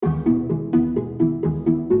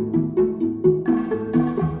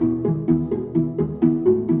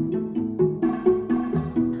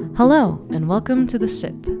Hello, and welcome to The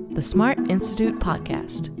SIP, the Smart Institute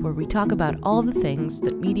podcast, where we talk about all the things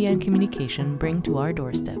that media and communication bring to our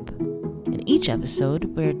doorstep. In each episode,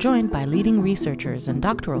 we're joined by leading researchers and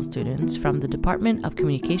doctoral students from the Department of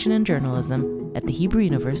Communication and Journalism at the Hebrew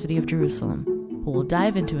University of Jerusalem, who will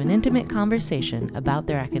dive into an intimate conversation about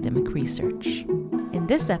their academic research. In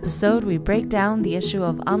this episode, we break down the issue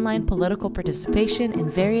of online political participation in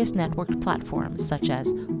various networked platforms such as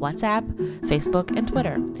WhatsApp, Facebook, and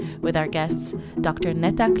Twitter, with our guests Dr.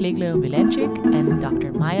 Neta Kligler-Vilenchik and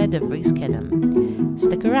Dr. Maya de Vries Kedem.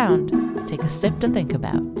 Stick around, take a sip to think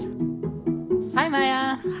about. Hi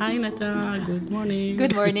Maya. Hi Neta, good morning.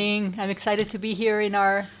 Good morning. I'm excited to be here in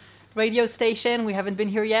our radio station. We haven't been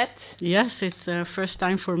here yet. Yes, it's first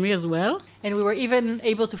time for me as well. And we were even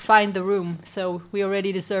able to find the room, so we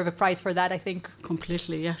already deserve a prize for that, I think.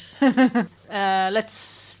 Completely, yes.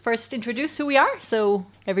 Let's first introduce who we are, so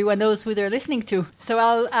everyone knows who they're listening to. So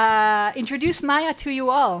I'll introduce Maya to you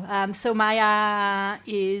all. So Maya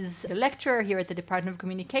is a lecturer here at the Department of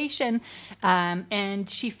Communication, and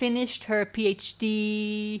she finished her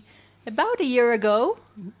PhD about a year ago.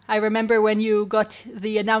 I remember when you got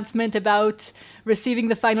the announcement about receiving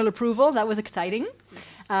the final approval. That was exciting.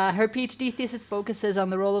 Her PhD thesis focuses on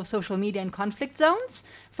the role of social media in conflict zones,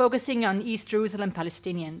 focusing on East Jerusalem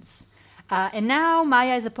Palestinians. And now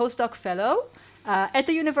Maya is a postdoc fellow at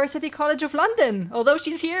the University College of London, although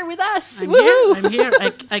she's here with us. I'm here.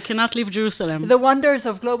 I cannot leave Jerusalem. The wonders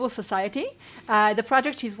of global society. The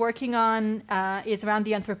project she's working on is around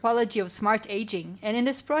the anthropology of smart aging. And in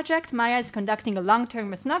this project, Maya is conducting a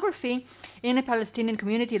long-term ethnography in a Palestinian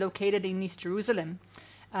community located in East Jerusalem.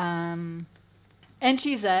 And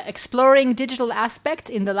she's exploring digital aspect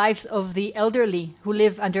in the lives of the elderly who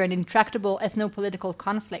live under an intractable ethno-political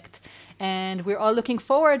conflict. And we're all looking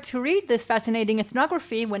forward to read this fascinating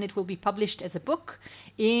ethnography when it will be published as a book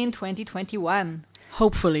in 2021.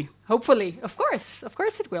 Hopefully. Hopefully. Of course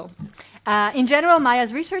it will. In general,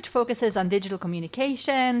 Maya's research focuses on digital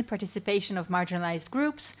communication, participation of marginalized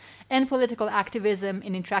groups, and political activism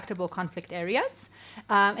in intractable conflict areas.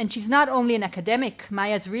 And she's not only an academic.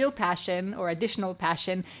 Maya's real passion, or additional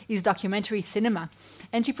passion, is documentary cinema.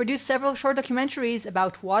 And she produced several short documentaries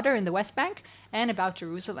about water in the West Bank and about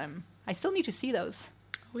Jerusalem. I still need to see those.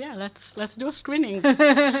 Oh yeah, let's do a screening.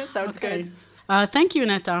 Sounds good. Thank you,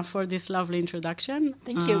 Neta, for this lovely introduction.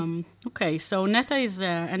 Thank you. Okay, so Neta is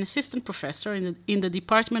an assistant professor in the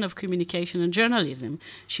Department of Communication and Journalism.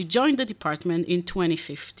 She joined the department in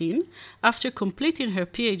 2015 after completing her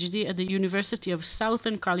PhD at the University of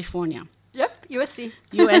Southern California. Yep, USC.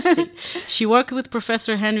 USC. She worked with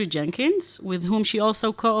Professor Henry Jenkins, with whom she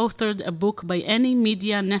also co-authored a book by Any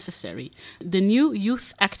Media Necessary, The New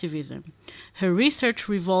Youth Activism. Her research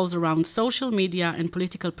revolves around social media and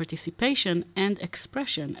political participation and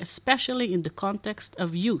expression, especially in the context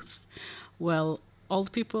of youth. Well,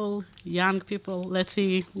 old people, young people, let's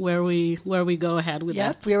see where we go ahead with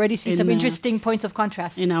that. Yep, we already see some interesting points of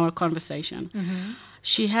contrast in our conversation. Mm-hmm.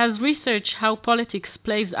 She has researched how politics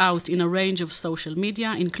plays out in a range of social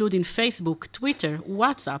media, including Facebook, Twitter,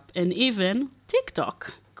 WhatsApp, and even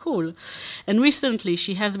TikTok. Cool. And recently,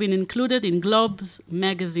 she has been included in Globe's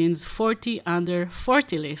magazine's 40 Under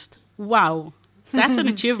 40 list. Wow. That's an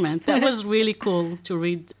achievement. That was really cool to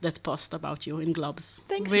read that post about you in Globes.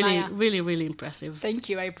 Thanks, really, Maya. really impressive. Thank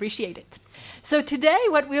you. I appreciate it. So today,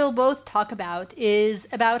 what we'll both talk about is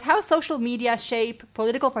about how social media shape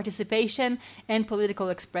political participation and political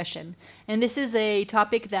expression. And this is a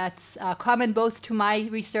topic that's common both to my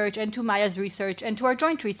research and to Maya's research and to our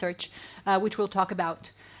joint research, which we'll talk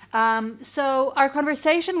about. So our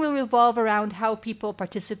conversation will revolve around how people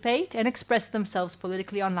participate and express themselves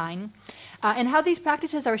politically online, and how these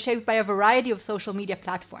practices are shaped by a variety of social media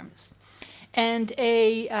platforms. And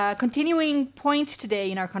a continuing point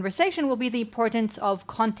today in our conversation will be the importance of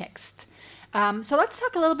context. So let's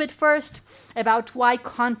talk a little bit first about why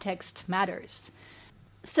context matters.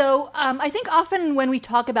 So I think often when we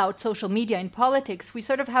talk about social media in politics, we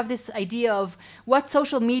sort of have this idea of what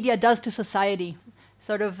social media does to society,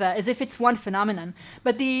 sort of as if it's one phenomenon.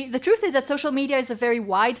 But the truth is that social media is a very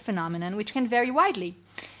wide phenomenon, which can vary widely.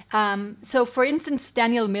 So for instance,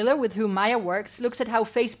 Daniel Miller, with whom Maya works, looks at how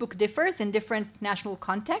Facebook differs in different national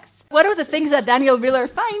contexts. One of the things that Daniel Miller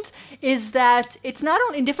finds is that it's not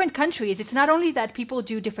only in different countries, it's not only that people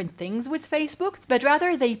do different things with Facebook, but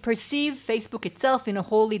rather they perceive Facebook itself in a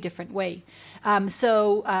wholly different way.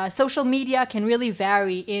 So social media can really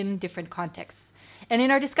vary in different contexts. And in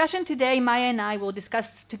our discussion today, Maya and I will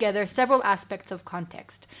discuss together several aspects of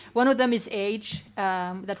context. One of them is age,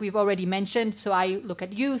 that we've already mentioned. So I look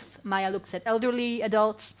at youth, Maya looks at elderly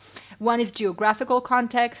adults. One is geographical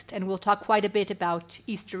context, and we'll talk quite a bit about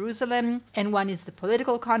East Jerusalem. And one is the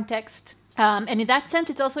political context. And in that sense,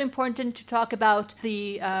 it's also important to talk about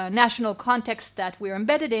the national context that we're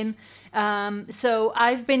embedded in. So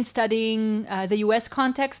I've been studying the US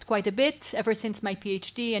context quite a bit ever since my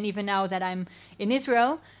PhD, and even now that I'm in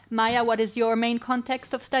Israel. Maya, what is your main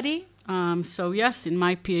context of study? So yes, in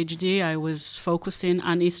my PhD, I was focusing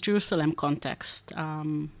on East Jerusalem context,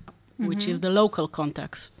 which is the local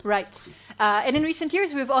context. Right. And in recent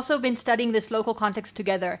years, we've also been studying this local context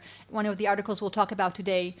together. One of the articles we'll talk about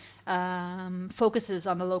today focuses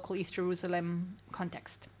on the local East Jerusalem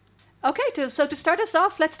context. Okay, so to start us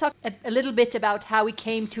off, let's talk a little bit about how we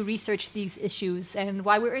came to research these issues and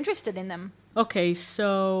why we're interested in them. Okay,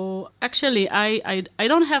 so actually, I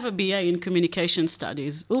don't have a BA in communication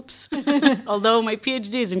studies. Oops. Although my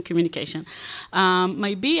PhD is in communication.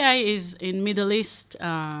 My BA is in Middle East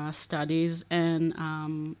studies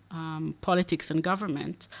and politics and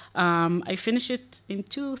government. I finished it in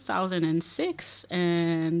 2006,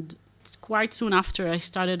 and quite soon after, I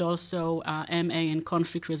started also MA in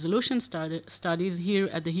conflict resolution studies here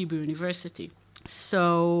at the Hebrew University.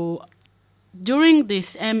 So during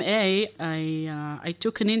this MA, I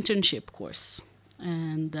took an internship course,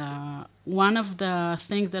 and one of the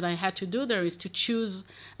things that I had to do there is to choose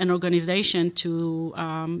an organization to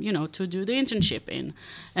do the internship in,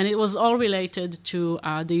 and it was all related to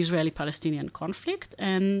the Israeli-Palestinian conflict,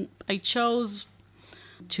 and I chose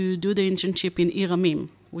to do the internship in Iramim,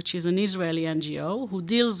 which is an Israeli NGO who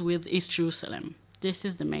deals with East Jerusalem. This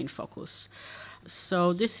is the main focus.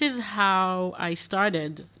 So this is how I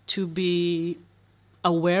started to be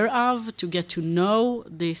aware of, to get to know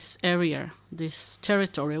this area, this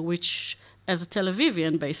territory, which as a Tel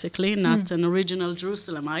Avivian, basically, not an original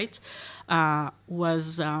Jerusalemite, I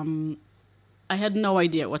had no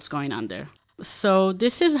idea what's going on there. So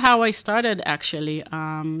this is how I started, actually,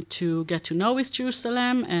 to get to know East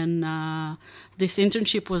Jerusalem, and this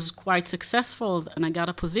internship was quite successful, and I got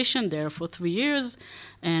a position there for 3 years.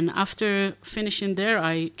 And after finishing there,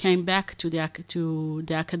 I came back to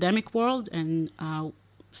the academic world and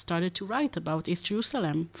started to write about East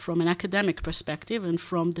Jerusalem from an academic perspective and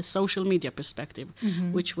from the social media perspective,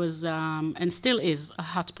 which was and still is a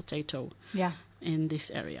hot potato in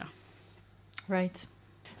this area. Right.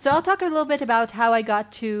 So I'll talk a little bit about how I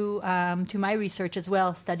got to my research as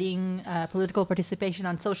well, studying political participation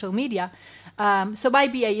on social media. So my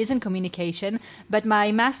BA is in communication, but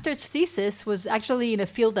my master's thesis was actually in a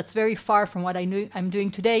field that's very far from what I'm doing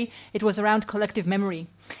today. It was around collective memory.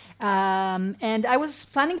 And I was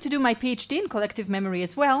planning to do my PhD in collective memory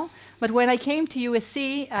as well. But when I came to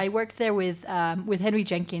USC, I worked there with Henry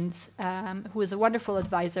Jenkins, who is a wonderful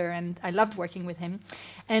advisor, and I loved working with him.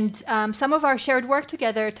 And some of our shared work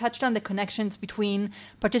together touched on the connections between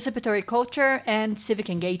participatory culture and civic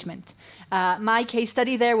engagement. My case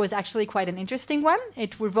study there was actually quite an interesting one.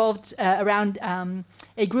 It revolved around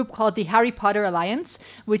a group called the Harry Potter Alliance,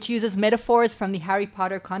 which uses metaphors from the Harry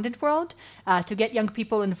Potter content world to get young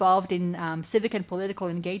people involved in civic and political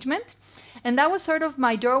engagement. And that was sort of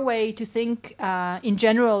my doorway to think in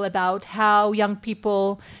general about how young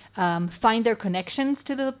people find their connections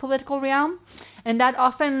to the political realm. And that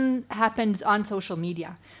often happens on social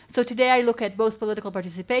media. So today I look at both political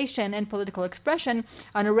participation and political expression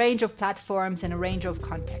on a range of platforms and a range of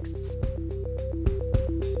contexts.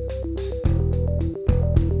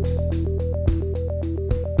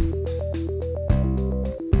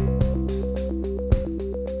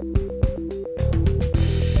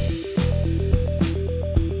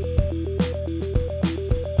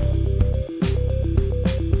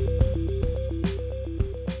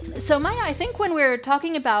 So Maya, I think when we're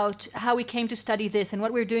talking about how we came to study this and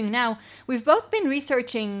what we're doing now, we've both been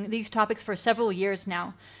researching these topics for several years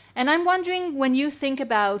now. And I'm wondering, when you think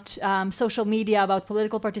about social media, about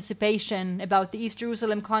political participation, about the East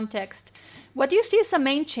Jerusalem context, what do you see as some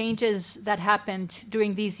main changes that happened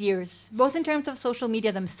during these years, both in terms of social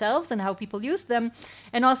media themselves and how people use them,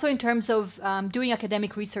 and also in terms of doing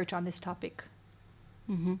academic research on this topic?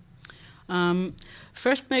 Mm-hmm.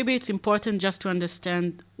 First, maybe it's important just to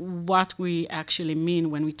understand what we actually mean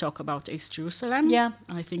when we talk about East Jerusalem. Yeah.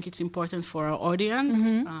 I think it's important for our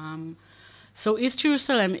audience. So East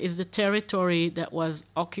Jerusalem is the territory that was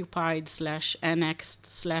occupied /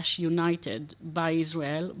 annexed / united by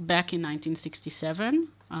Israel back in 1967,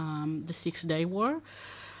 the Six-Day War.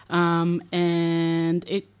 And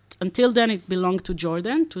it until then it belonged to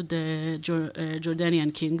Jordan, to the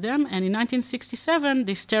Jordanian kingdom. And in 1967,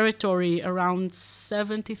 this territory, around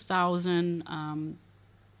 70,000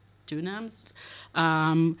 dunams,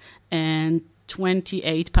 and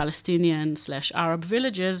 28 Palestinian/Arab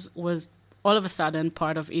villages, was all of a sudden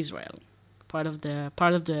part of Israel, part of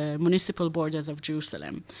the municipal borders of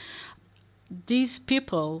Jerusalem. These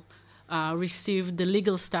people received the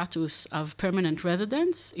legal status of permanent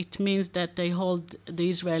residents. It means that they hold the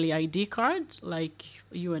Israeli ID card, like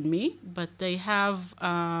you and me, but they have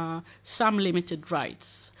some limited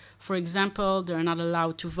rights. For example, they're not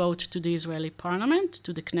allowed to vote to the Israeli parliament,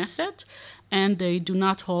 to the Knesset, and they do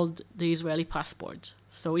not hold the Israeli passport.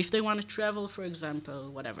 So if they want to travel, for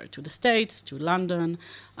example, whatever, to the States, to London,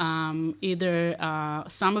 either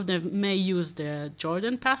some of them may use the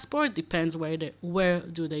Jordan passport, depends where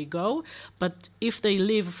do they go. But if they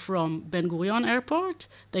leave from Ben Gurion Airport,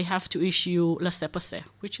 they have to issue laissez-passer,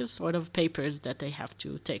 which is sort of papers that they have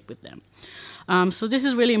to take with them. So this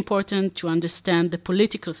is really important to understand the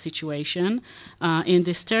political situation in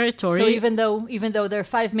this territory. So even though they're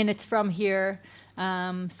 5 minutes from here,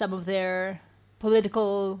 some of their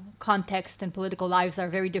political context and political lives are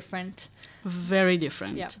very different. Very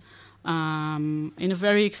different. Yeah. In a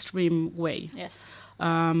very extreme way. Yes.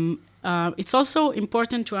 It's also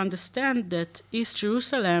important to understand that East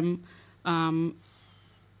Jerusalem, I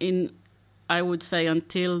would say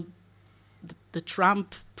until the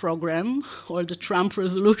Trump program or the Trump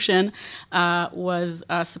resolution, was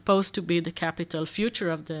supposed to be the capital future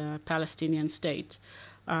of the Palestinian state.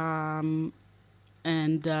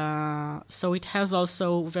 And so it has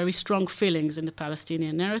also very strong feelings in the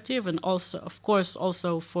Palestinian narrative, and also, of course,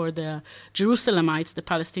 also for the Jerusalemites, the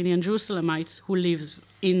Palestinian Jerusalemites who lives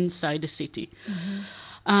inside the city.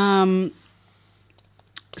 Mm-hmm.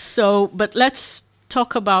 But let's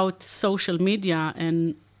talk about social media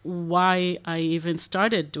and why I even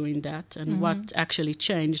started doing that and what actually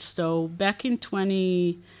changed. So back in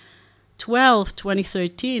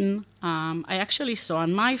 2013, I actually saw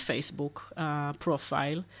on my Facebook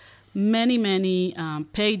profile many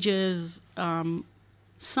pages,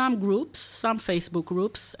 some groups, some Facebook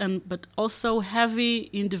groups, but also heavy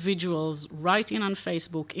individuals writing on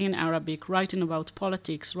Facebook in Arabic, writing about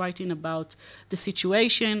politics, writing about the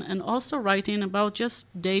situation, and also writing about just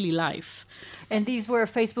daily life. And these were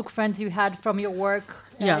Facebook friends you had from your work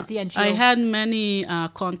at the NGO? I had many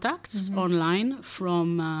contacts online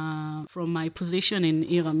from my position in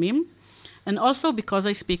Iramim. And also because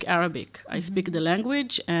I speak Arabic. I speak the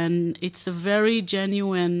language, and it's a very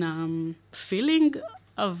genuine feeling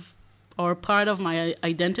of, or part of my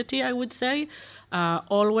identity, I would say,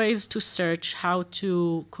 always to search how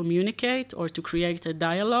to communicate or to create a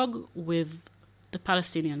dialogue with the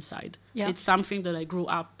Palestinian side. Yeah. It's something that I grew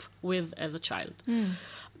up with as a child. And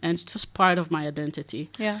it's just part of my identity.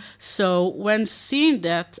 Yeah. So when seeing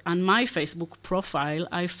that on my Facebook profile,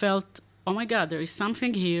 I felt, oh my God, there is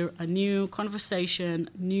something here, a new conversation,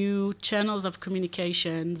 new channels of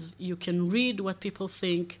communications. You can read what people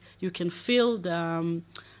think. You can feel the,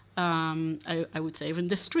 I would say, even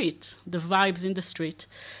the street, the vibes in the street.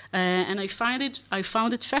 And I found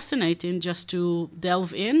it fascinating just to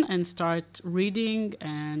delve in and start reading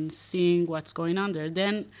and seeing what's going on there.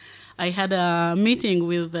 Then I had a meeting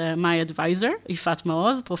with my advisor, Ifat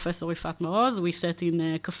Maoz, Professor Ifat Maoz. We sat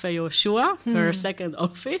in Cafe Yoshua, her second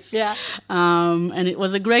office. Yeah. And it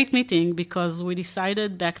was a great meeting because we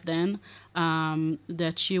decided back then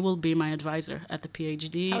that she will be my advisor at the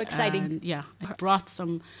PhD. How exciting. And, yeah. I brought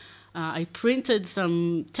some, I printed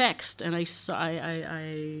some text, and I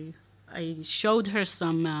showed her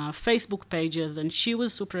some Facebook pages, and she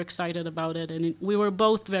was super excited about it. And we were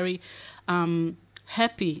both very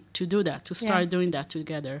happy to do that, to start doing that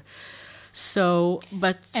together. So,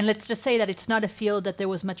 and let's just say that it's not a field that there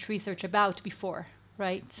was much research about before,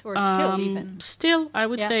 right? Or still even? Still, I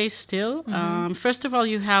would say still. First of all,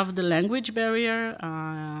 you have the language barrier.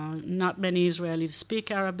 Not many Israelis speak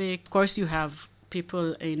Arabic. Of course, you have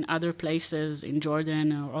people in other places, in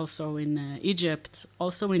Jordan or also in Egypt,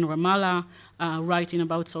 also in Ramallah, writing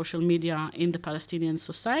about social media in the Palestinian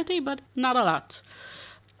society, but not a lot.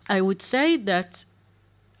 I would say that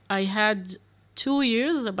I had 2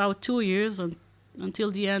 years, about 2 years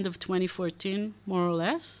until the end of 2014, more or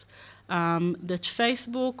less, that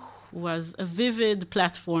Facebook was a vivid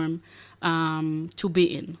platform to be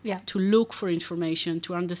in, to look for information,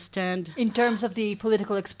 to understand. In terms of the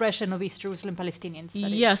political expression of East Jerusalem Palestinians.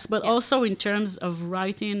 Yes, but also in terms of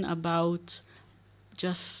writing about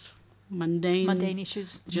just mundane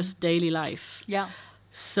issues, just daily life. Yeah.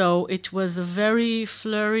 So it was a very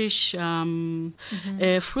flourish,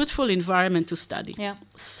 fruitful environment to study. Yeah.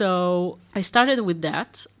 So I started with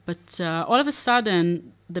that, but all of a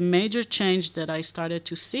sudden, the major change that I started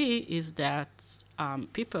to see is that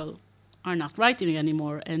people are not writing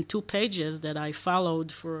anymore, and 2 pages that I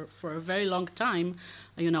followed for a very long time,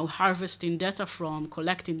 harvesting data from,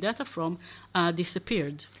 collecting data from,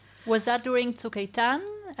 disappeared. Was that during Tzuk Eitan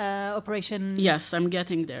operation? Yes, I'm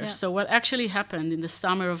getting there. Yeah. So what actually happened in the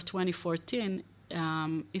summer of 2014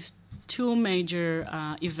 is 2 major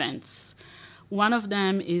events. One of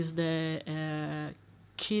them is the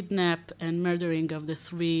kidnap and murdering of the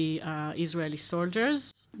 3 Israeli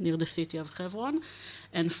soldiers near the city of Hebron.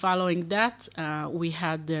 And following that, we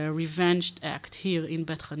had the Revenge Act here in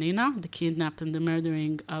Bet Hanina, the kidnap and the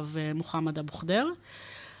murdering of Muhammad Abu Khder.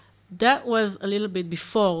 That was a little bit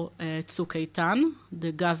before Tzuk Eitan,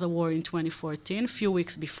 the Gaza war in 2014, a few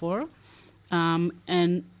weeks before.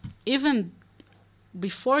 And even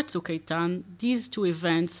before Tzuk Eitan, these 2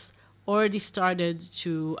 events already started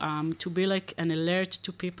to be like an alert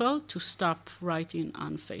to people to stop writing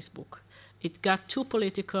on Facebook. It got too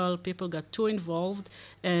political, people got too involved,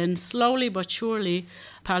 and slowly but surely,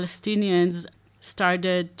 Palestinians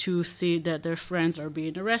started to see that their friends are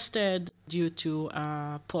being arrested due to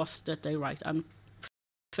posts that they write on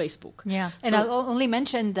Facebook. Yeah, and I'll only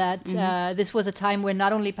mention that this was a time when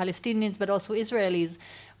not only Palestinians but also Israelis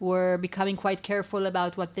were becoming quite careful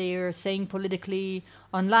about what they are saying politically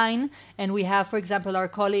online. And we have, for example, our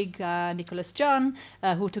colleague Nicholas John,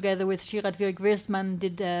 who together with Shira Dvir-Gwirsman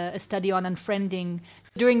did a study on unfriending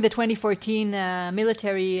during the 2014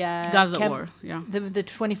 military Gaza war. Yeah, the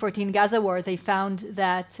 2014 Gaza war. They found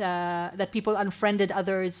that that people unfriended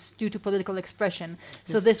others due to political expression.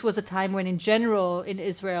 So this was a time when, in general, in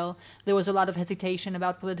Israel, there was a lot of hesitation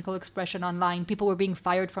about political expression online. People were being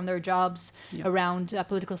fired from their jobs around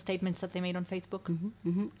political statements that they made on Facebook.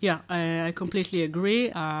 Yeah, I completely agree.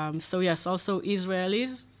 So yes, also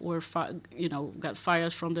Israelis were, got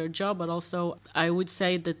fired from their job, but also I would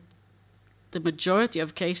say that the majority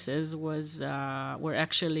of cases were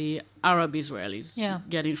actually Arab Israelis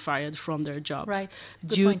getting fired from their jobs, right?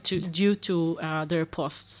 due to their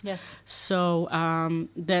posts. Yes. So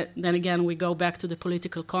then again, we go back to the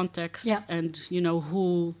political context, and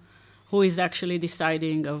who is actually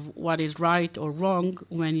deciding of what is right or wrong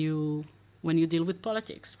when you deal with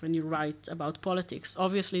politics, when you write about politics.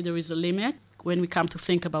 Obviously, there is a limit when we come to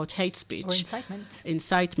think about hate speech. Or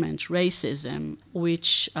incitement, racism,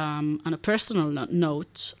 which, on a personal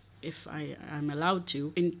note, if I'm allowed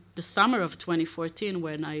to, in the summer of 2014,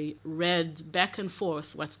 when I read back and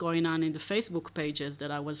forth what's going on in the Facebook pages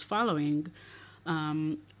that I was following,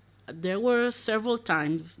 there were several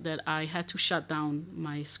times that I had to shut down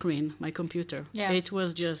my screen, my computer. Yeah. It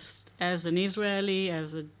was just, as an Israeli,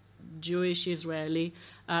 as a Jewish Israeli,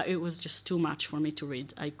 it was just too much for me to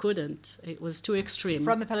read. I couldn't. It was too extreme.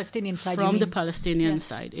 From the Palestinian side, From the Palestinian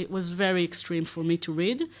side. It was very extreme for me to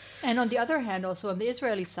read. And on the other hand, also on the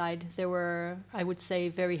Israeli side, there were, I would say,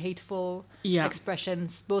 very hateful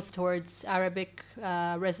expressions, both towards Arabic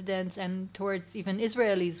residents and towards even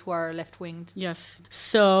Israelis who are left-winged. Yes.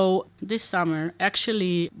 So this summer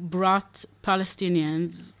actually brought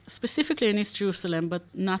Palestinians, specifically in East Jerusalem, but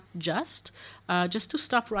not just to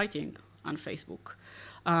stop writing on Facebook.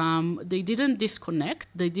 They didn't disconnect.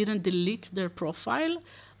 They didn't delete their profile.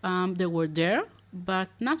 They were there, but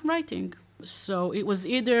not writing. So it was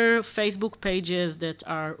either Facebook pages that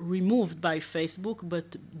are removed by Facebook, but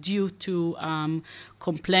due to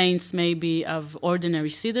complaints maybe of ordinary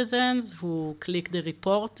citizens who click the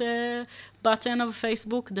report button of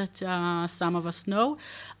Facebook that some of us know.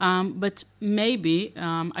 But maybe,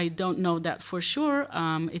 I don't know that for sure,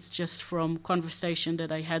 it's just from conversation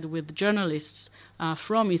that I had with journalists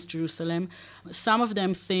from East Jerusalem. Some of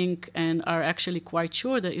them think and are actually quite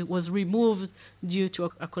sure that it was removed due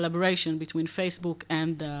to a collaboration between Facebook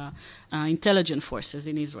and the intelligence forces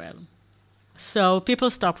in Israel. So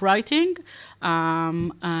people stop writing,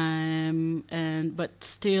 but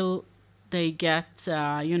still they get,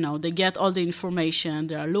 they get all the information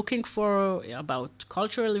they are looking for about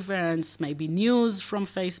cultural events, maybe news from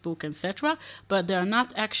Facebook, etc. But they are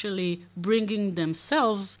not actually bringing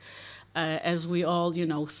themselves, as we all,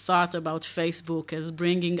 thought about Facebook as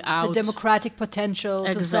bringing out the democratic potential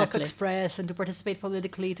to self-express and to participate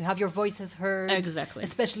politically, to have your voices heard. Exactly.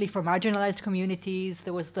 Especially for marginalized communities,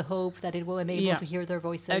 there was the hope that it will enable to hear their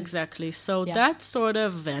voices. Exactly. So that sort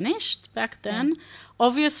of vanished back then.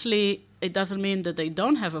 Obviously, it doesn't mean that they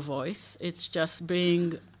don't have a voice. It's just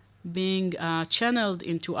being channeled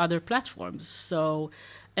into other platforms. So,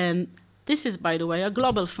 and This is, by the way, a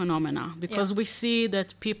global phenomena because we see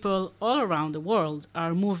that people all around the world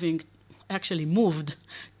are moved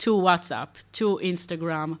to WhatsApp, to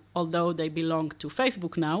Instagram, although they belong to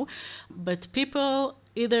Facebook now. But people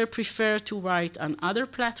either prefer to write on other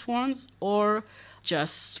platforms or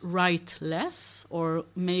just write less, or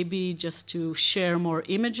maybe just to share more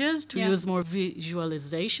images, to use more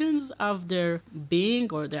visualizations of their being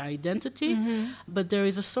or their identity. But there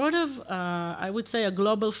is a sort of, I would say, a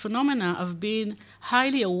global phenomena of being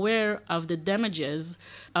highly aware of the damages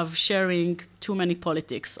of sharing too many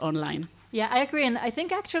politics online. Yeah, I agree. And I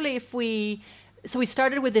think actually So we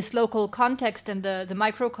started with this local context and the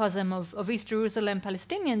microcosm of East Jerusalem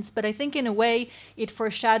Palestinians, but I think in a way it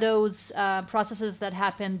foreshadows processes that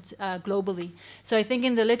happened globally. So I think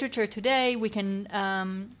in the literature today we can,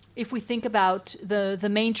 if we think about the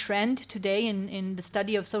main trend today in the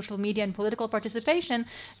study of social media and political participation,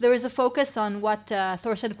 there is a focus on what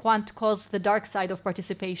Thorsten Quandt calls the dark side of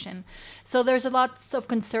participation. So there's a lot of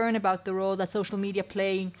concern about the role that social media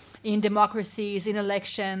play in democracies, in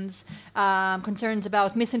elections, concerns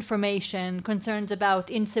about misinformation, concerns about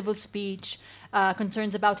incivil speech,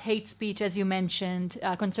 concerns about hate speech, as you mentioned,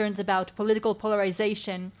 concerns about political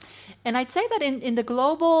polarization. And I'd say that in the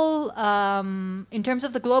global, in terms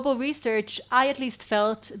of the global research, I at least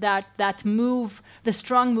felt that move, the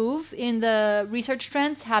strong move in the research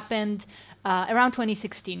trends happened around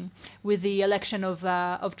 2016 with the election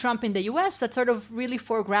of Trump in the US, that sort of really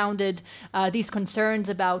foregrounded these concerns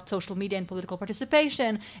about social media and political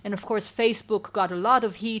participation. And of course, Facebook got a lot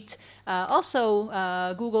of heat. Also,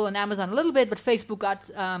 Google and Amazon a little bit, but Facebook got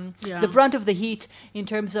the brunt of the heat in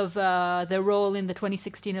terms of their role in the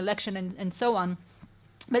 2016 election and so on.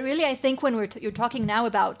 But really, I think when you're talking now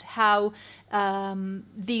about how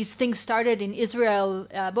these things started in Israel,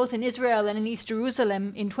 both in Israel and in East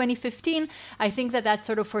Jerusalem in 2015, I think that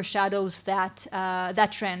sort of foreshadows that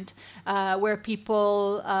trend, where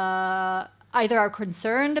people either are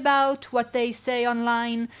concerned about what they say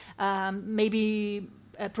online, maybe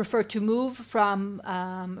prefer to move from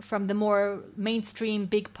the more mainstream,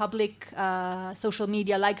 big public social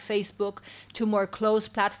media like Facebook to more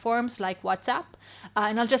closed platforms like WhatsApp.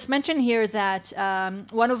 And I'll just mention here that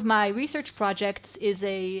one of my research projects is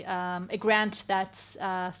a grant that's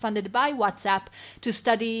funded by WhatsApp to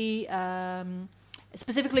study,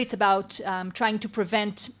 specifically it's about trying to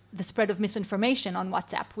prevent the spread of misinformation on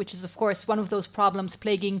WhatsApp, which is, of course, one of those problems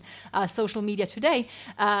plaguing social media today.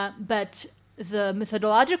 But the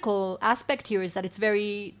methodological aspect here is that it's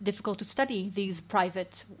very difficult to study these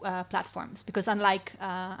private platforms because unlike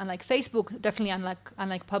Facebook, definitely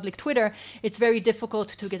unlike public Twitter, it's very difficult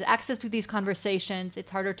to get access to these conversations.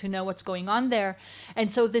 It's harder to know what's going on there.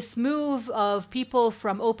 And so this move of people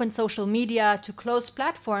from open social media to closed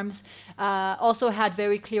platforms also had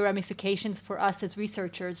very clear ramifications for us as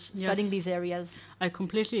researchers studying these areas. I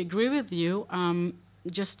completely agree with you.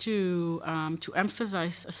 Just to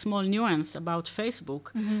emphasize a small nuance about Facebook,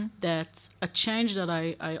 that a change that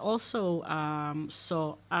I also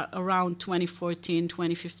saw around 2014,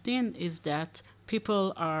 2015 is that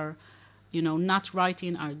people are, not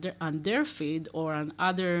writing on their feed or on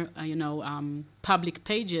other, public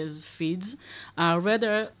pages feeds.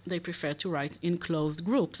 Rather, they prefer to write in closed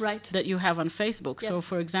groups that you have on Facebook. Yes. So,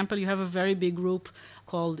 for example, you have a very big group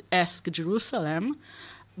called Ask Jerusalem,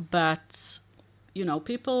 but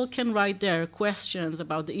people can write their questions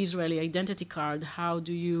about the Israeli identity card. How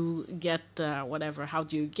do you get whatever? How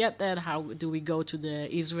do you get that? How do we go to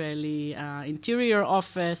the Israeli Interior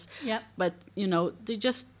Office? Yep. But,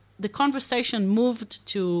 the conversation moved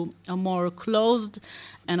to a more closed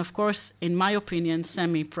and, of course, in my opinion,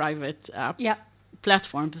 semi-private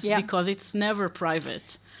platforms because it's never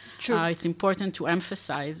private. True. It's important to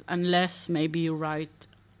emphasize, unless maybe you write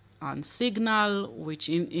on Signal, which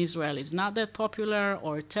in Israel is not that popular,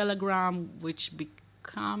 or Telegram, which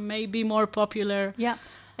become maybe more popular. Yeah.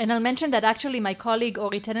 And I'll mention that actually my colleague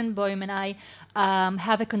Ori Tenenboim and I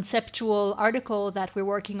have a conceptual article that we're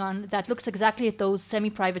working on that looks exactly at those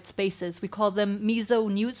semi-private spaces. We call them meso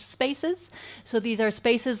news spaces. So these are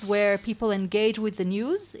spaces where people engage with the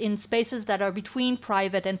news in spaces that are between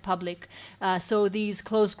private and public. So these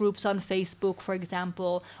closed groups on Facebook, for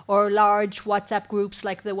example, or large WhatsApp groups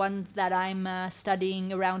like the one that I'm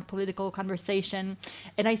studying around political conversation.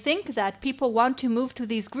 And I think that people want to move to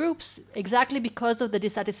these groups exactly because of the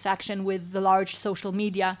dissatisfaction with the large social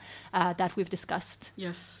media that we've discussed.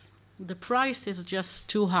 Yes, the price is just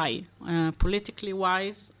too high, politically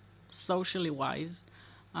wise, socially wise.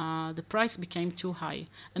 the price became too high.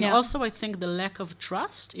 And Yeah. also, I think the lack of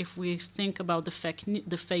trust, if we think about the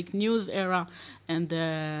fake news era and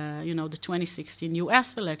the 2016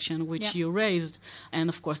 U.S. election, which you raised, and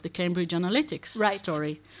of course the Cambridge Analytics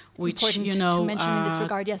story, which important to mention in this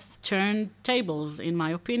regard, yes. turned tables, in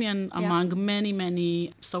my opinion, among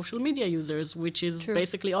many social media users, which is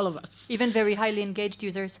basically all of us. Even very highly engaged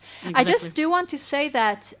users. Exactly. I just do want to say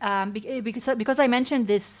that because I mentioned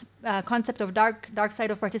this concept of dark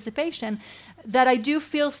side of participation, that I do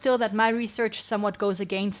feel still that my research somewhat goes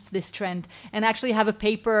against this trend, and actually have a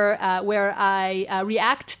paper where I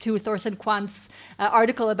react to Thorsten Quant's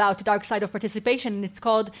article about dark side of participation, and it's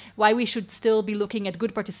called Why We Should Still Be Looking at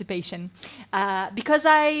Good Participation. Because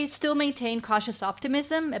I still maintain cautious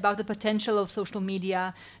optimism about the potential of social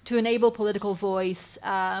media to enable political voice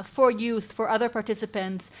for youth, for other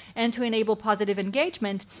participants, and to enable positive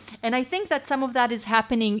engagement. And I think that some of that is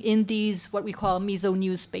happening in these, what we call meso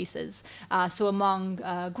news spaces. So among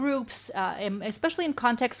groups, especially in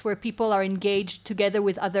contexts where people are engaged together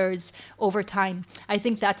with others over time. I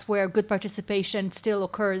think that's where good participation still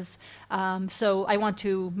occurs. So I want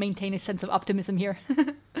to maintain a sense of optimism here.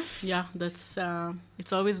 Yeah, that's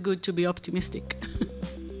it's always good to be optimistic.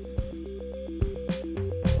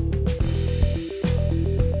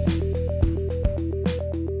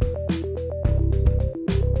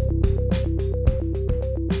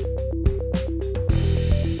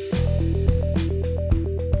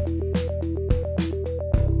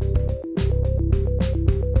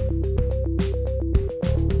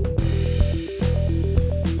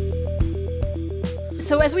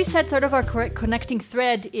 So as we said, sort of our connecting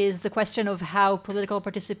thread is the question of how political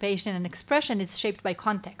participation and expression is shaped by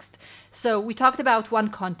context. So we talked about one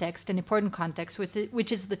context, an important context,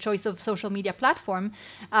 which is the choice of social media platform.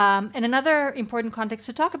 And another important context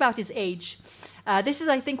to talk about is age. This is,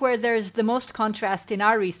 I think, where there's the most contrast in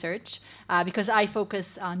our research, because I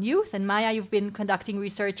focus on youth, and Maya, you've been conducting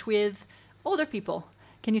research with older people.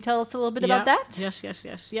 Can you tell us a little bit about that?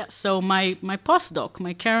 Yes. Yeah. So my postdoc,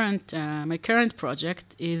 my current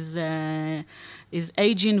project is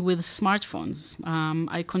aging with smartphones.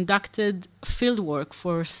 I conducted fieldwork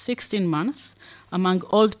for 16 months among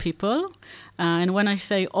old people, and when I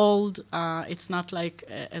say old, it's not like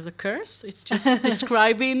as a curse. It's just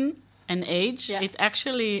describing an age. Yeah. It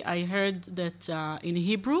actually, I heard that in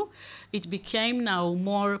Hebrew, it became now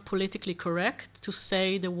more politically correct to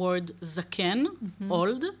say the word zaken,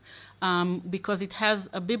 old, because it has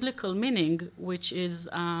a biblical meaning, which is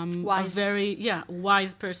a very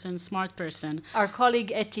wise person, smart person. Our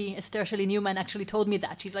colleague Esther Shelley-Newman actually told me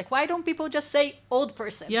that. She's like, why don't people just say old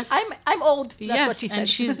person? Yes. I'm old. That's what she said. And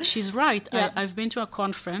she's right. Yeah. I've been to a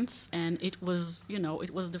conference, and it was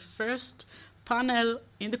the first panel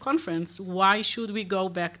in the conference. Why should we go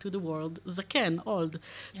back to the word zaken, old?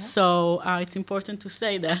 Yeah. So it's important to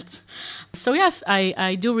say that. So yes,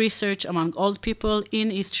 I do research among old people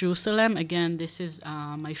in East Jerusalem. Again, this is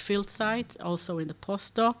my field site, also in the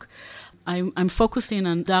postdoc. I'm focusing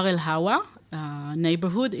on Dar El Hawa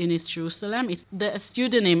neighborhood in East Jerusalem. It's the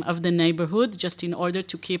pseudonym of the neighborhood, just in order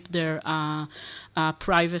to keep their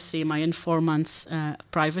privacy, my informant's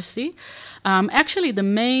privacy. Actually, the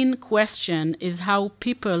main question is how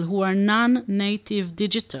people who are non-native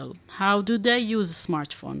digital, how do they use a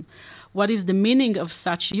smartphone? What is the meaning of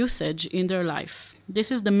such usage in their life?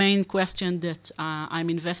 This is the main question that I'm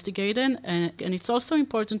investigating, and it's also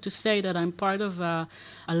important to say that I'm part of a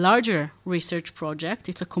larger research project.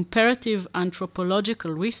 It's a comparative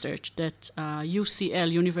anthropological research that UCL,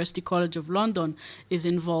 University College of London, is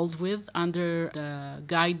involved with under the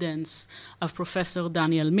guidance of Professor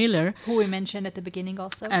Daniel Miller. Who we mentioned at the beginning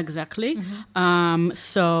also. Exactly. Mm-hmm.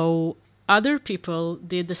 So other people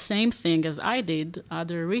did the same thing as I did,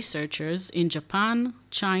 other researchers in Japan,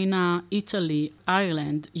 China, Italy,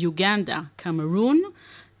 Ireland, Uganda, Cameroon,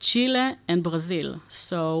 Chile, and Brazil.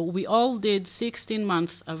 So we all did 16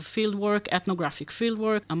 months of fieldwork, ethnographic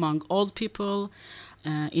fieldwork among old people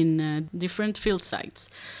in different field sites.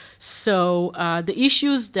 So the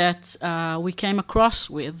issues that we came across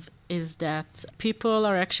with is that people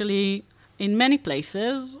are actually, in many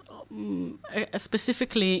places,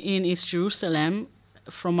 specifically in East Jerusalem,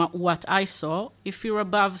 from what I saw, if you're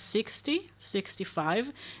above 60,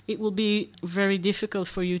 65, it will be very difficult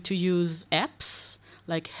for you to use apps,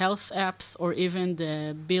 like health apps, or even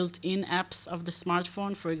the built-in apps of the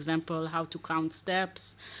smartphone. For example, how to count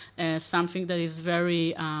steps, something that is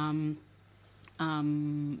very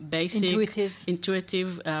basic,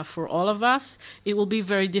 intuitive for all of us. It will be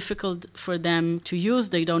very difficult for them to use.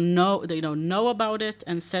 They don't know about it,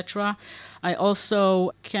 etc. I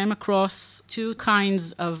also came across two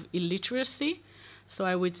kinds of illiteracy. So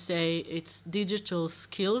I would say it's digital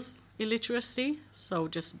skills illiteracy. So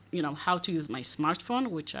just, how to use my smartphone,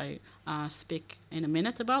 which I speak in a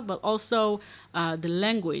minute about, but also the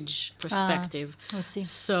language perspective. I see.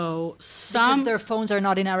 So because their phones are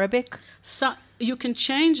not in Arabic? So you can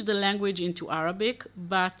change the language into Arabic,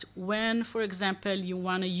 but when, for example, you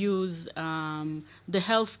want to use the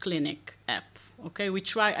health clinic app, okay,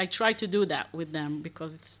 I try to do that with them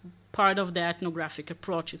because it's part of the ethnographic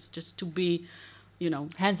approach. It's just to be,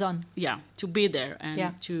 hands-on. Yeah, to be there and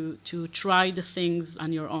to try the things on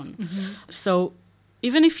your own. Mm-hmm. So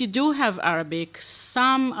even if you do have Arabic,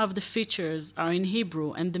 some of the features are in Hebrew,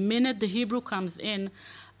 and the minute the Hebrew comes in,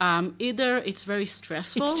 either it's very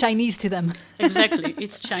stressful. It's Chinese to them. Exactly,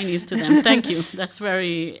 it's Chinese to them. Thank you. That's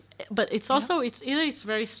very. But it's also it's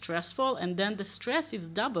very stressful, and then the stress is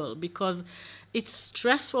double because it's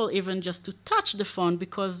stressful even just to touch the phone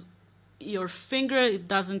because your finger, it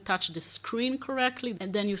doesn't touch the screen correctly,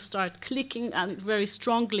 and then you start clicking on it very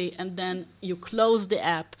strongly, and then you close the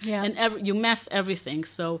app, and you mess everything.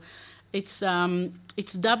 So it's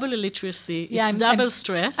double illiteracy, it's double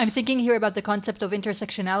stress. I'm thinking here about the concept of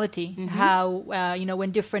intersectionality, how,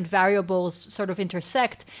 when different variables sort of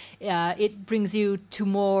intersect, it brings you to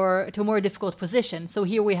a more difficult position. So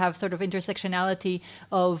here we have sort of intersectionality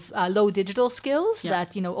of low digital skills that,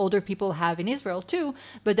 older people have in Israel too,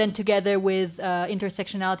 but then together with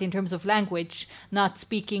intersectionality in terms of language, not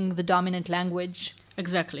speaking the dominant language.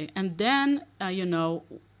 Exactly. And then,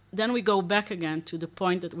 then we go back again to the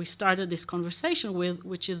point that we started this conversation with,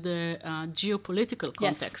 which is the geopolitical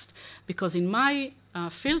context. Yes. Because in my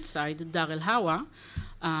field site, Dar el Hawa,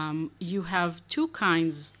 you have two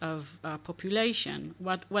kinds of population.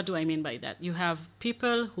 What do I mean by that? You have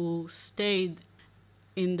people who stayed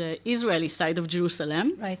in the Israeli side of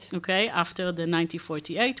Jerusalem, right? Okay, after the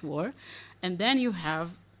 1948 war, and then you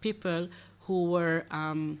have people who were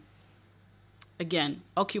again,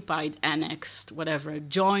 occupied, annexed, whatever,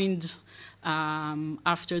 joined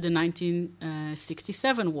after the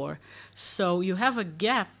 1967 war. So you have a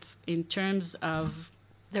gap in terms of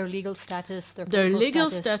their legal status, their legal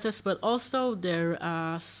status, but also their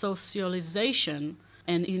socialization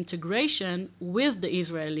and integration with the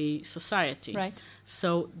Israeli society. Right.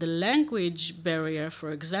 So the language barrier,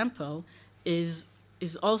 for example, is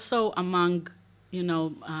also among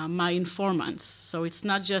my informants. So it's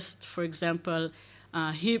not just, for example,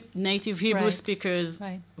 native Hebrew speakers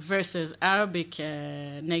versus Arabic,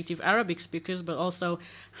 native Arabic speakers, but also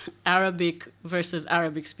Arabic versus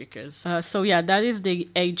Arabic speakers. That is the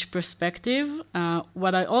age perspective.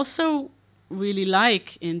 What I also really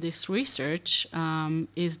like in this research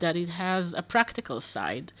is that it has a practical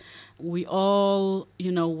side. We all,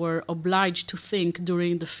 were obliged to think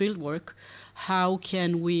during the fieldwork, how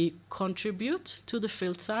can we contribute to the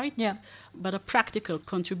field site, but a practical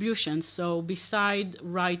contribution. So beside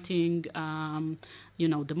writing,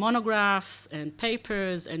 the monographs and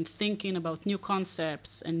papers and thinking about new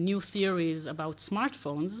concepts and new theories about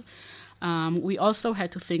smartphones, we also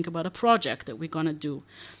had to think about a project that we're going to do.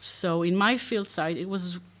 So in my field site, it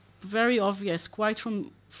was very obvious quite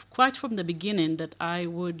from the beginning that I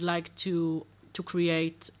would like to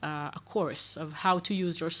create a course of how to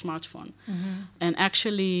use your smartphone. And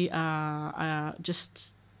actually,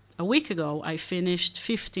 just a week ago, I finished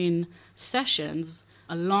 15 sessions,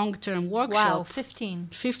 a long-term workshop. Wow, 15.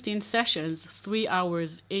 15 sessions, 3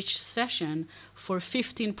 hours each session for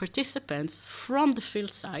 15 participants from the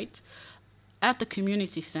field site at the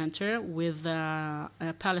community center with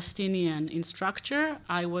a Palestinian instructor.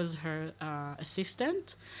 I was her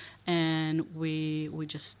assistant. And we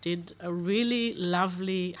just did a really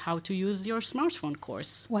lovely how to use your smartphone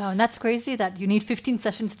course. Wow, and that's crazy that you need 15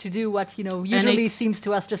 sessions to do what, usually seems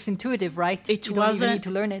to us just intuitive, right? You don't even need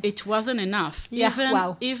to learn it. It wasn't enough.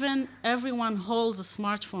 Yeah, Even everyone holds a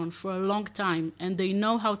smartphone for a long time and they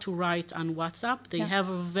know how to write on WhatsApp. They have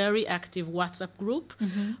a very active WhatsApp group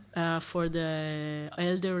for the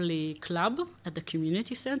elderly club at the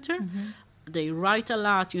community center. They write a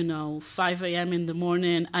lot, 5 a.m. in the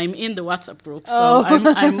morning. I'm in the WhatsApp group, so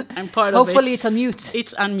I'm part of it. Hopefully it's on mute.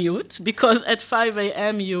 It's on mute, because at 5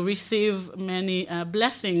 a.m. you receive many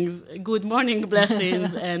blessings, good morning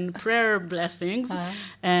blessings and prayer blessings.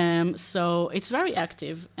 So it's very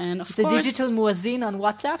active. And of course... The digital muezzin on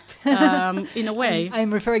WhatsApp? In a way.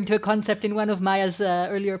 I'm referring to a concept in one of Maya's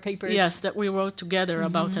earlier papers. Yes, that we wrote together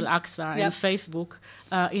about Al-Aqsa and Facebook.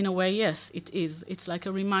 In a way, yes, it is. It's like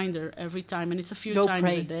a reminder every time, and it's a few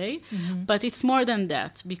times a day. But it's more than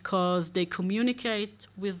that, because they communicate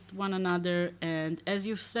with one another, and as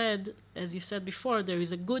you said before, there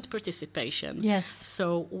is a good participation. Yes.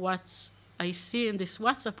 So what I see in this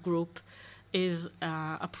WhatsApp group is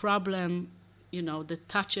a problem, that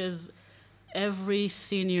touches every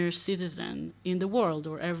senior citizen in the world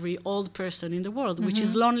or every old person in the world, which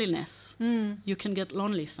is loneliness. You can get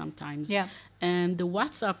lonely sometimes. Yeah. And the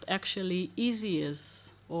WhatsApp actually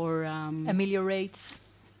eases or ameliorates.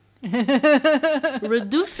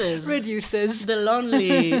 reduces the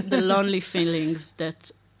lonely feelings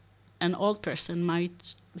that an old person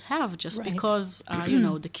might have just because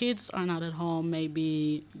the kids are not at home,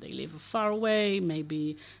 maybe they live far away,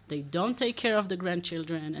 maybe they don't take care of the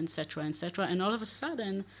grandchildren, etc., and all of a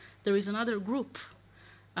sudden there is another group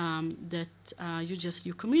that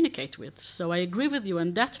you communicate with. So I agree with you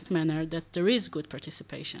in that manner that there is good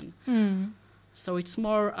participation. So it's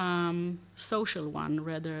more social one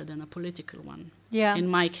rather than a political one. Yeah. In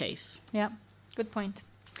my case. Yeah, good point.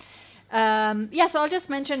 So I'll just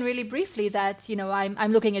mention really briefly that,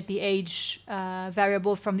 I'm looking at the age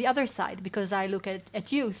variable from the other side because I look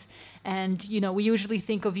at youth. And, we usually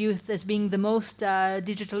think of youth as being the most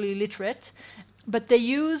digitally literate. But they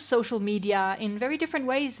use social media in very different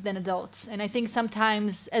ways than adults. And I think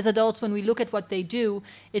sometimes as adults, when we look at what they do,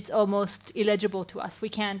 it's almost illegible to us. We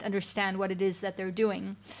can't understand what it is that they're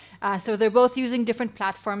doing. So they're both using different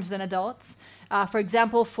platforms than adults. For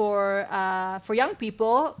example, for young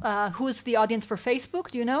people, who's the audience for Facebook?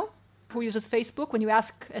 Do you know? Who uses Facebook when you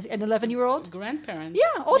ask an 11-year-old? Grandparents.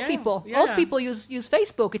 Yeah, old people. Yeah. Old people use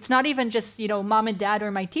Facebook. It's not even just, mom and dad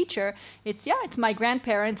or my teacher. It's my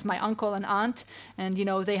grandparents, my uncle and aunt. And,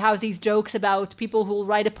 they have these jokes about people who will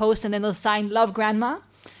write a post and then they'll sign "Love Grandma."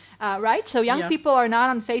 Right? So young people are not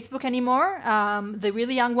on Facebook anymore. The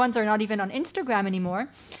really young ones are not even on Instagram anymore.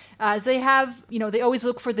 They have, they always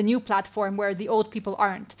look for the new platform where the old people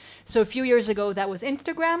aren't. So a few years ago, that was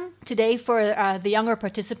Instagram. Today, for the younger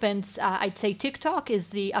participants, I'd say TikTok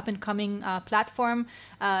is the up-and-coming platform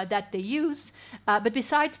that they use. But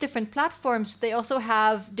besides different platforms, they also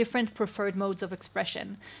have different preferred modes of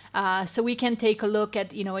expression. So we can take a look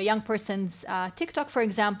at, a young person's TikTok, for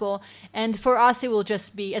example, and for us, it will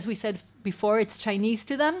just be, as we said before, it's Chinese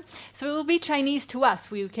to them. So it will be Chinese to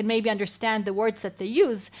us. We can maybe understand the words that they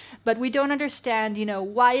use, but we don't understand,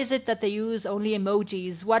 why is it that they use only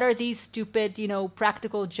emojis? What are these stupid,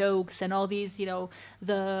 practical jokes and all these,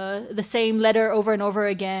 the same letter over and over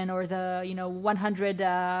again, or the, 100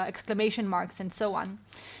 exclamation marks and so on.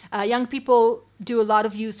 Young people do a lot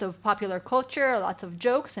of use of popular culture, lots of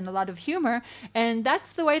jokes, and a lot of humor, and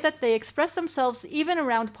that's the way that they express themselves even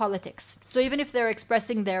around politics. So even if they're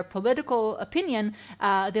expressing their political opinion,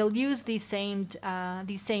 they'll use these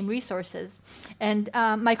same resources. And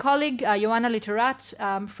my colleague, Joanna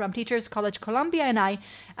Literat from Teachers College Columbia, and I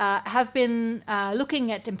have been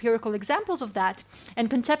looking at empirical examples of that, and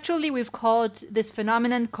conceptually we've called this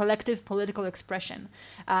phenomenon collective political expression.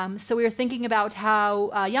 So we're thinking about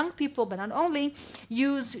how young people, but not only,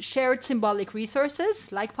 use shared symbolic resources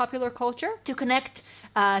like popular culture to connect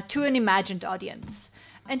to an imagined audience.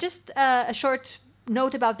 And just a short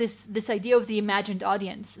note about this idea of the imagined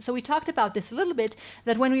audience. So we talked about this a little bit,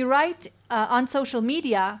 that when we write on social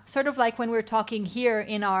media, sort of like when we're talking here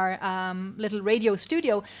in our little radio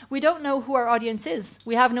studio, we don't know who our audience is.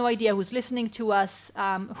 We have no idea who's listening to us,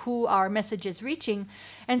 who our message is reaching.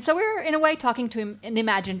 And so we're, in a way, talking to an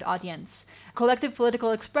imagined audience. Collective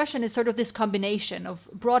political expression is sort of this combination of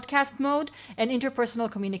broadcast mode and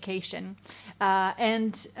interpersonal communication.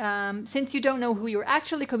 Since you don't know who you're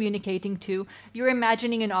actually communicating to, you're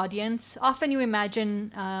imagining an audience. Often you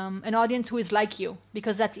imagine an audience who is like you,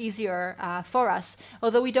 because that's easier for us,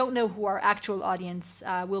 although we don't know who our actual audience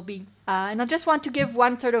will be. And I just want to give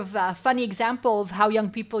one sort of funny example of how young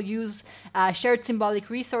people use shared symbolic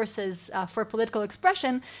resources for political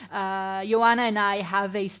expression. Joanna and I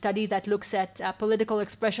have a study that looks at political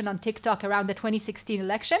expression on TikTok around the 2016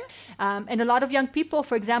 election. And a lot of young people,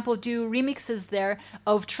 for example, do remixes there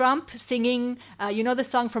of Trump singing, the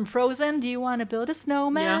song from Frozen, "Do you want to build a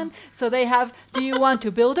snowman?" Yeah. So they have, "Do you want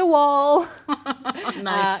to build a wall?"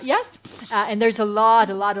 Nice. Yes. And there's a lot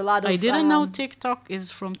of... I didn't know TikTok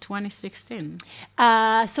is from 2016.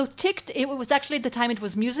 So it was actually at the time it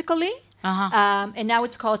was Musical.ly. And now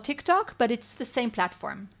it's called TikTok, but it's the same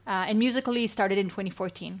platform. And Musical.ly started in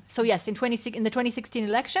 2014. So yes, in the 2016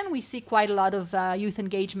 election, we see quite a lot of youth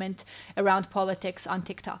engagement around politics on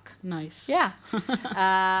TikTok. Nice. Yeah.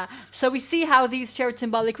 So we see how these shared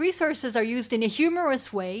symbolic resources are used in a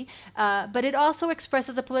humorous way, but it also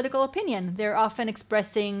expresses a political opinion. They're often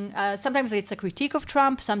expressing, sometimes it's a critique of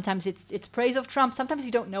Trump, sometimes it's praise of Trump, sometimes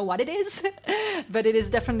you don't know what it is, but it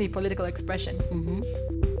is definitely political expression. Mm-hmm.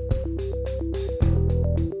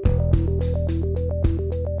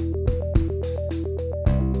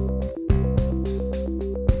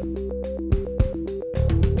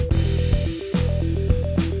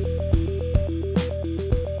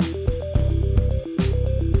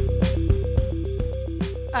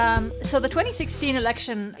 So the 2016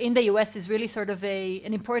 election in the US is really sort of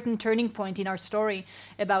an important turning point in our story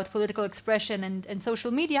about political expression and social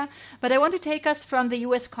media. But I want to take us from the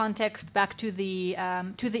US context back to the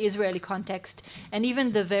Israeli context, and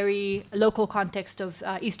even the very local context of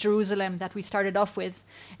East Jerusalem that we started off with.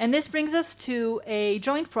 And this brings us to a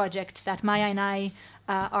joint project that Maya and I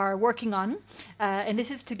are working on. And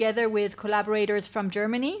this is together with collaborators from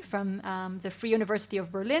Germany, from the Free University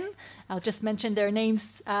of Berlin. I'll just mention their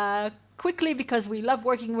names quickly because we love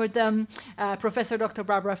working with them. Professor Dr.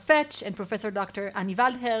 Barbara Fetch and Professor Dr. Annie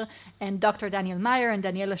Waldherr and Dr. Daniel Meyer and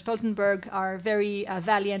Daniela Stoltenberg are very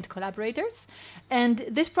valiant collaborators. And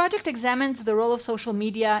this project examines the role of social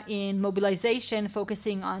media in mobilization,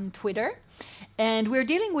 focusing on Twitter. And we're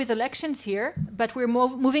dealing with elections here, but we're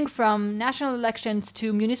moving from national elections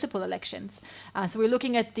to municipal elections. So we're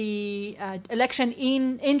looking at the election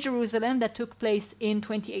in Jerusalem that took place in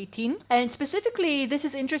 2018. And specifically, this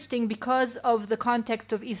is interesting because of the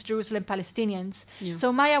context of East Jerusalem Palestinians. Yeah.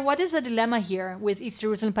 So Maya, what is the dilemma here with East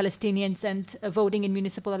Jerusalem Palestinians and voting in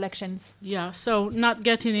municipal elections? Yeah, so not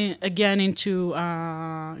getting again into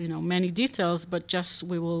many details, but just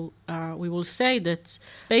we will say that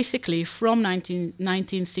basically from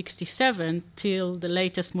 1967 till the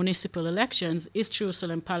latest municipal elections, East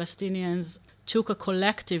Jerusalem Palestinians took a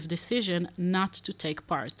collective decision not to take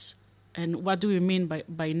part. And what do we mean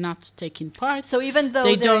by not taking part? So even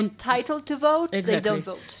though they're entitled to vote, exactly, they don't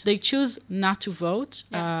vote. They choose not to vote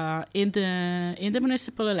in the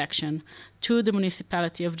municipal election to the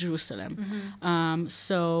municipality of Jerusalem. Mm-hmm.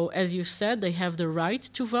 So as you said, they have the right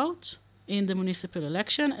to vote in the municipal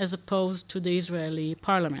election as opposed to the Israeli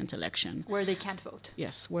parliament election. Where they can't vote.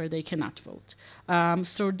 Yes, where they cannot vote.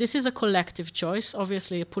 So this is a collective choice,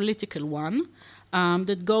 obviously a political one,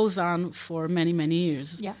 that goes on for many, many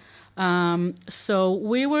years. Yeah. So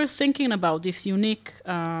we were thinking about this unique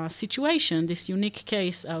situation, this unique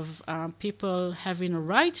case of people having a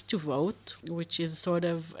right to vote, which is sort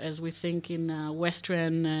of, as we think in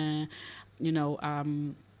Western,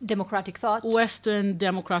 democratic thought. Western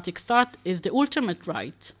democratic thought is the ultimate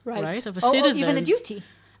right of a citizen. Even a duty.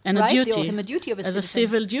 And right? A duty. The ultimate duty of a citizen. As a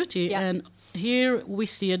civil duty. Yeah. And here we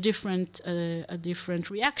see a different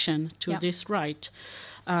reaction to this right,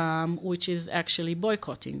 which is actually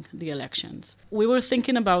boycotting the elections. We were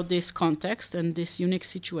thinking about this context and this unique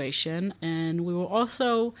situation, and we were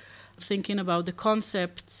also thinking about the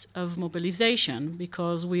concept of mobilization,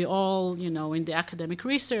 because we all, in the academic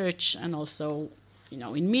research and also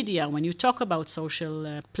in media, when you talk about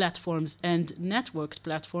social platforms and networked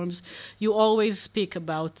platforms, you always speak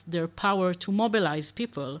about their power to mobilize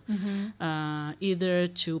people, either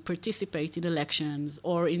to participate in elections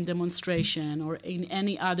or in demonstration or in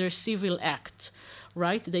any other civil act,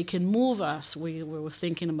 right? They can move us. We were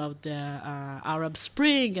thinking about the Arab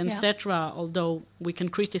Spring, etc., although we can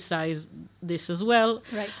criticize this as well.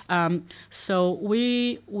 Right. So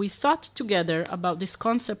we thought together about this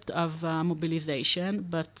concept of mobilization,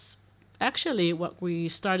 but actually what we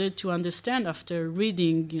started to understand after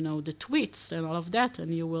reading, the tweets and all of that,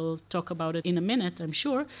 and you will talk about it in a minute, I'm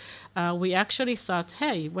sure, we actually thought,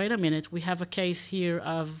 hey, wait a minute, we have a case here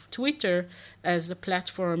of Twitter as a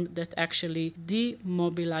platform that actually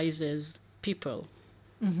demobilizes people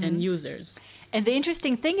and users. And the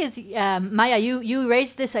interesting thing is, Maya, you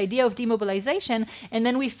raised this idea of demobilization, and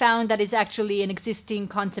then we found that it's actually an existing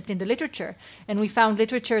concept in the literature. And we found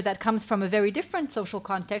literature that comes from a very different social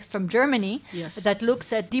context, from Germany, that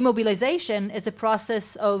looks at demobilization as a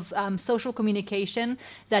process of social communication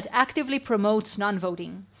that actively promotes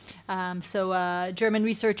non-voting. So German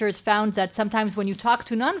researchers found that sometimes when you talk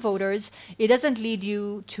to non-voters, it doesn't lead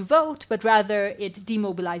you to vote, but rather it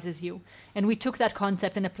demobilizes you. And we took that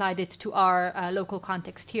concept and applied it to our local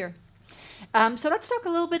context here. So let's talk a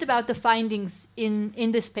little bit about the findings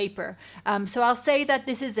in this paper. So I'll say that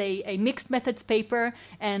this is a mixed methods paper,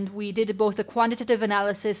 and we did both a quantitative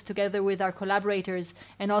analysis together with our collaborators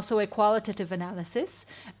and also a qualitative analysis.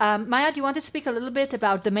 Maya, do you want to speak a little bit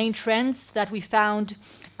about the main trends that we found,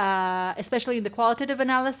 especially in the qualitative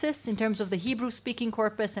analysis, in terms of the Hebrew-speaking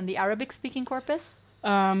corpus and the Arabic-speaking corpus?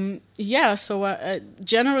 So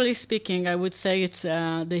generally speaking, I would say it's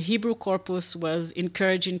the Hebrew corpus was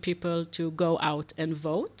encouraging people to go out and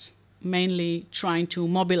vote, mainly trying to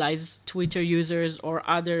mobilize Twitter users or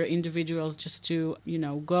other individuals just to,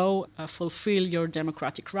 go fulfill your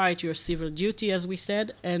democratic right, your civil duty, as we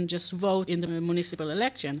said, and just vote in the municipal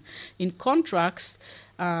election. In contrast,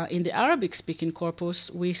 in the Arabic-speaking corpus,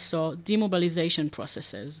 we saw demobilization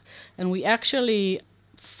processes, and we actually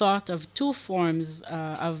thought of two forms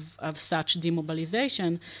of such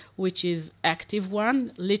demobilization, which is active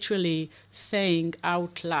one, literally saying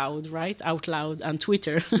out loud, right? Out loud on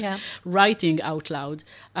Twitter, writing out loud,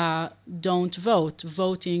 don't vote.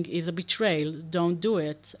 Voting is a betrayal. Don't do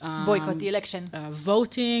it. Boycott the election.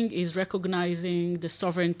 Voting is recognizing the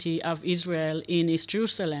sovereignty of Israel in East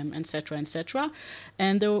Jerusalem, etc., etc.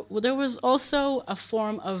 And there was also a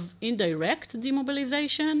form of indirect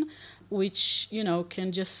demobilization, which,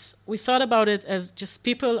 we thought about it as just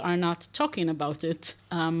people are not talking about it.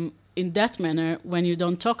 In that manner, when you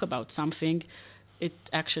don't talk about something, it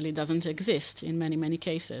actually doesn't exist in many, many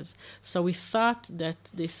cases. So we thought that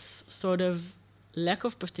this sort of lack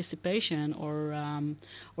of participation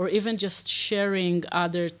or even just sharing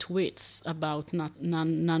other tweets about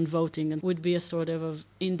non-voting would be a sort of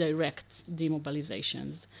indirect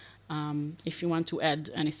demobilizations. If you want to add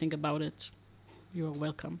anything about it, you're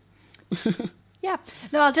welcome. Yeah.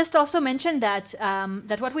 No, I'll just also mention that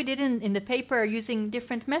that what we did in the paper using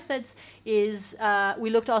different methods is we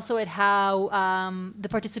looked also at how the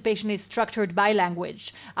participation is structured by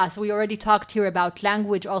language. So we already talked here about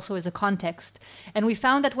language also as a context. And we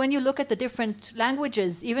found that when you look at the different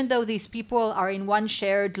languages, even though these people are in one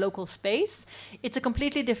shared local space, it's a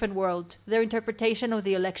completely different world. Their interpretation of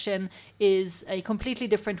the election is a completely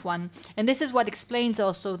different one. And this is what explains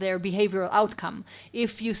also their behavioral outcome.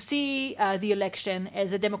 If you see the election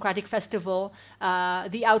as a democratic festival,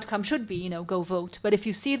 the outcome should be, go vote. But if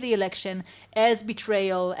you see the election as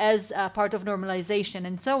betrayal, as part of normalization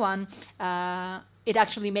and so on, it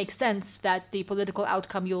actually makes sense that the political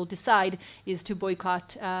outcome you'll decide is to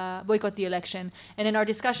boycott the election. And in our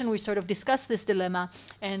discussion, we sort of discussed this dilemma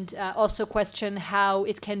and also question how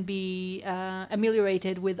it can be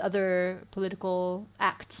ameliorated with other political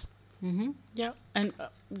acts. Mm-hmm. Yeah, and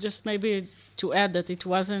just maybe to add that it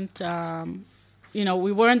wasn't...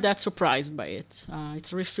 we weren't that surprised by it.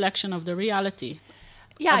 It's a reflection of the reality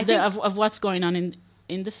of what's going on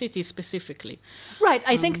in the city specifically. Right.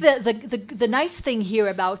 I think the nice thing here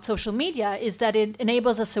about social media is that it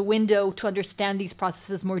enables us a window to understand these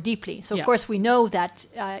processes more deeply. So, of course, we know that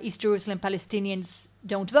East Jerusalem Palestinians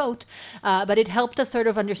don't vote, but it helped us sort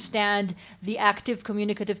of understand the active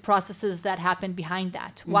communicative processes that happen behind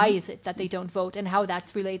that. Mm-hmm. Why is it that they don't vote and how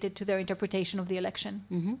that's related to their interpretation of the election?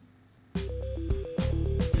 Mm-hmm.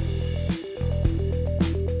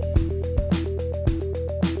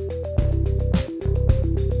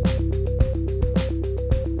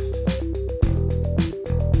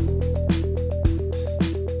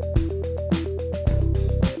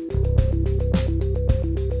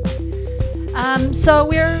 So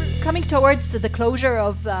we're coming towards the closure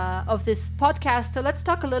of this podcast. So let's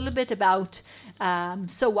talk a little bit about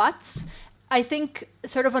so what's. I think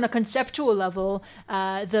sort of on a conceptual level,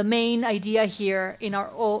 the main idea here in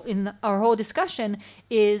our whole discussion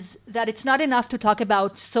is that it's not enough to talk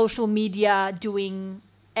about social media doing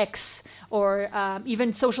X or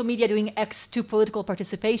even social media doing X to political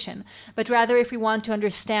participation. But rather, if we want to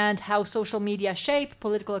understand how social media shape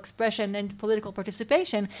political expression and political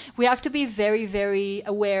participation, we have to be very, very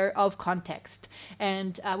aware of context.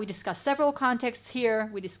 And we discussed several contexts here.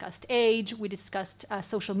 We discussed age. We discussed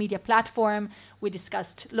social media platform. We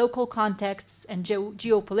discussed local contexts and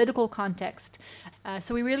geopolitical context.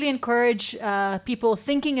 So we really encourage people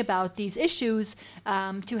thinking about these issues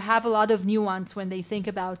to have a lot of nuance when they think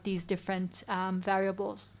about these different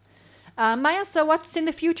variables. Maya, so what's in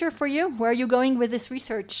the future for you? Where are you going with this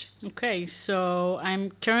research? Okay, so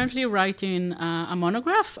I'm currently writing a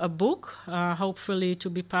monograph, a book, hopefully to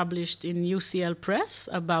be published in UCL Press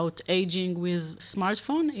about aging with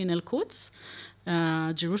smartphone in El-Quds,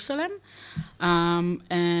 Jerusalem.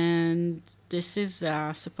 And this is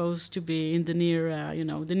supposed to be in the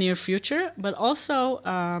near future. But also,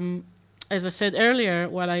 as I said earlier,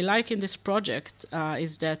 what I like in this project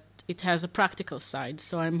is that it has a practical side.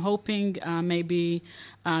 So I'm hoping maybe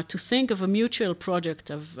to think of a mutual project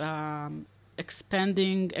of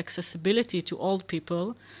expanding accessibility to old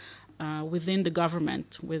people within the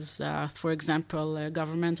government with, for example,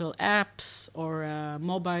 governmental apps or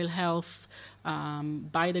mobile health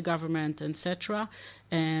by the government, etc.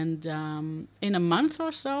 And in a month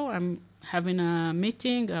or so, I'm having a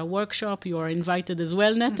meeting, a workshop. You are invited as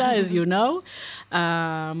well, Neta, as you know,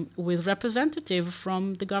 with representative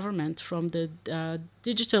from the government, from the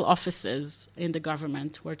digital offices in the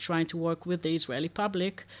government. We're trying to work with the Israeli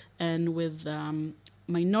public and with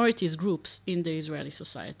minorities groups in the Israeli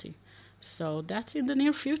society. So that's in the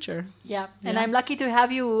near future. Yeah, and I'm lucky to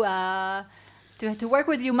have you to work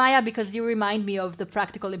with you, Maya, because you remind me of the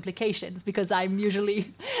practical implications, because I'm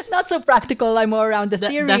usually not so practical. I'm more around the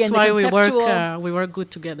theory that's and why the conceptual. we work good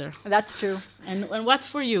together. That's true. And what's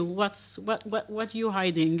for you? What you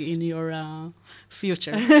hiding in your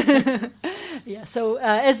future? Yeah, so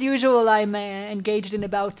as usual, I'm engaged in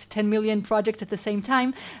about 10 million projects at the same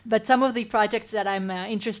time. But some of the projects that I'm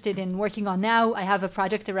interested in working on now, I have a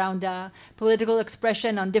project around political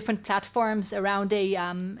expression on different platforms around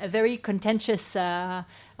a very contentious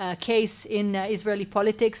case in Israeli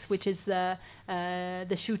politics, which is the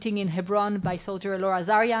shooting in Hebron by soldier Elor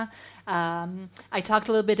Azaria. I talked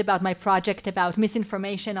a little bit about my project about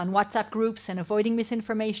misinformation on WhatsApp groups and avoiding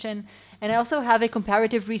misinformation. And I also have a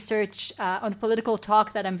comparative research on political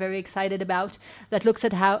talk that I'm very excited about that looks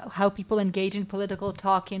at how people engage in political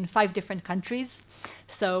talk in 5 different countries.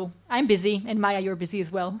 So I'm busy, and Maya, you're busy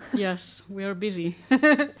as well. Yes, we are busy.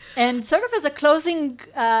 And sort of as a closing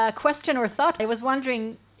question or thought, I was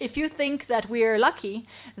wondering if you think that we're lucky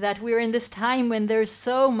that we're in this time when there's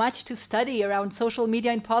so much to study around social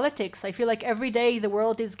media and politics. I feel like every day the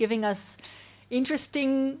world is giving us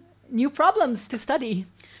interesting new problems to study.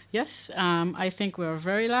 Yes, I think we're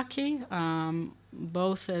very lucky,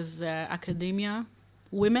 both as academia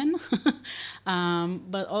women,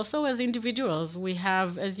 but also as individuals. We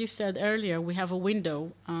have, as you said earlier, we have a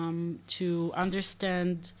window to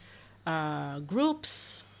understand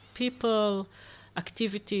groups, people,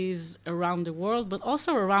 activities around the world, but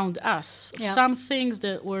also around us. Yeah. Some things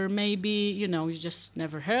that were maybe, you just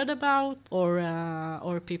never heard about,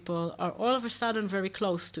 or people are all of a sudden very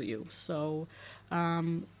close to you. So,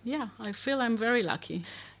 I feel I'm very lucky.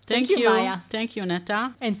 Thank you, Maya. Thank you,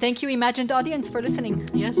 Neta. And thank you, imagined audience, for listening.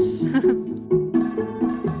 Yes.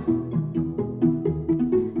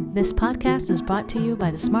 This podcast is brought to you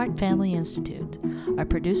by the Smart Family Institute. Our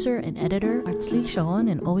producer and editor are Tzli Sharon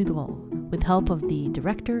and Ori Dror, with help of the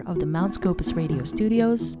director of the Mount Scopus Radio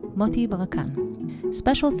Studios, Moti Barakan.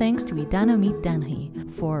 Special thanks to Idana Meet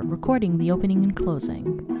Danhi for recording the opening and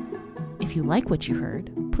closing. If you like what you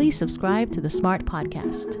heard, please subscribe to the Smart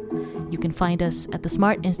Podcast. You can find us at the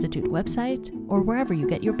Smart Institute website or wherever you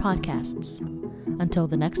get your podcasts. Until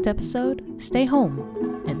the next episode, stay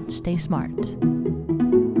home and stay smart.